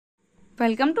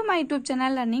Welcome to my YouTube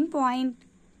channel Learning Point.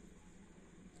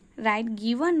 Write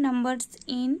given numbers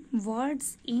in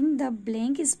words in the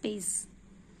blank space.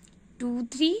 2,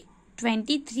 3,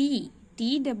 23.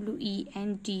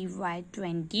 TWENTY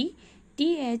 20.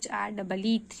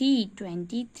 THREE 3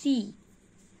 23.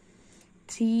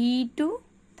 3 2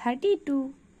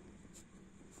 32.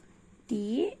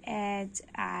 THIRTY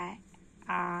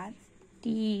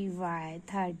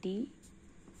 30.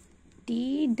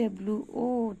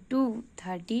 TWO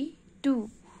 32.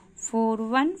 4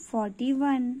 1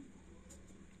 41.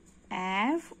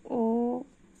 FORTY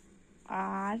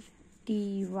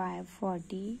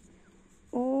 40.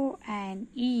 ONE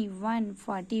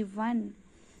 141.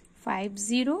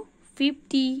 50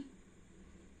 50.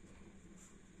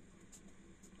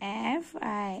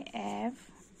 FIFTY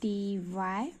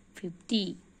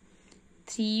 50.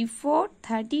 34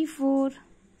 34.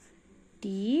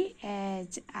 THIRTY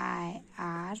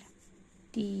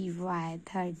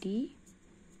 30.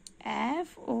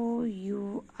 FOUR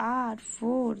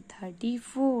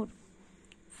 34.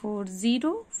 40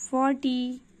 40.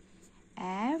 FORTY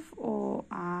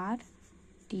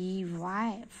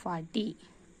 40.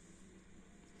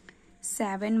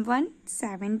 71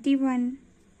 71.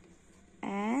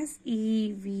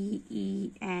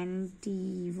 SEVENTY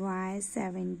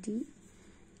 70.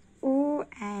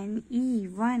 ONE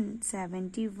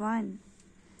 171.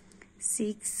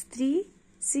 63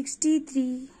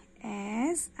 63.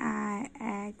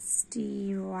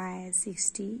 SIXTY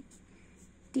 60.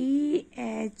 THREE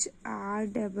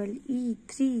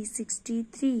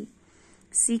 363.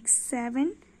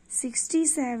 67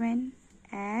 67.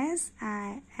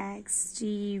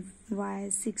 SIXTY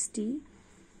 60.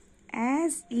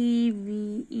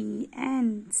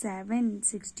 SEVEN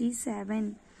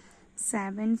 767.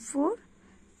 74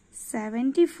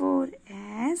 74.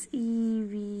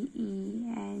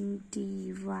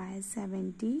 SEVENTY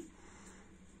 70.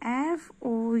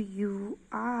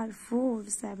 FOUR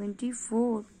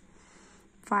 74.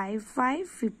 55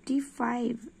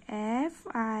 55.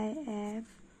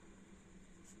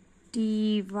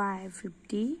 FIFTY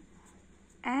 50.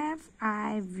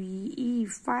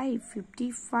 FIVE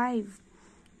 55.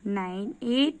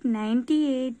 98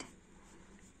 98.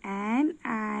 NINETY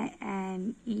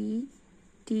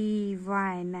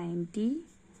 90.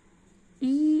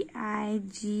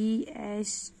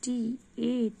 EIGST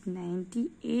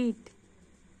 898.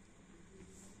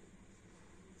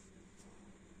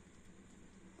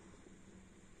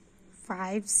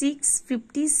 56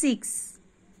 56.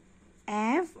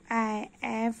 FIFTY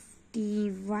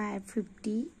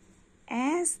 50.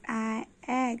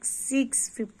 SIX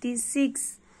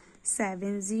 56.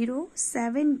 70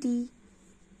 70.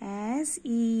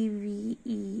 SEVENTY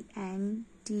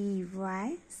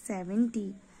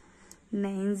 70.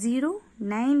 90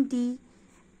 90.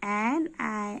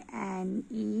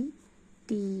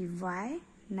 NINETY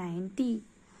 90.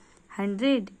 100.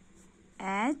 HUNDRED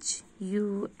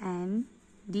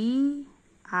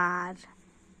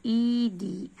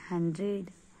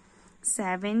 100.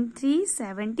 73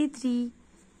 73.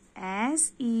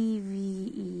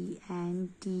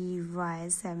 SEVENTY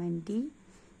 70.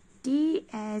 THREE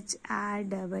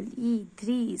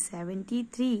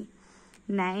 373.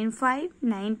 95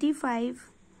 95.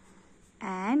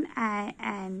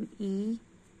 NINETY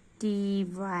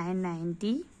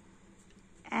 90.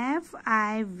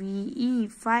 FIVE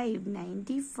 5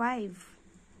 95.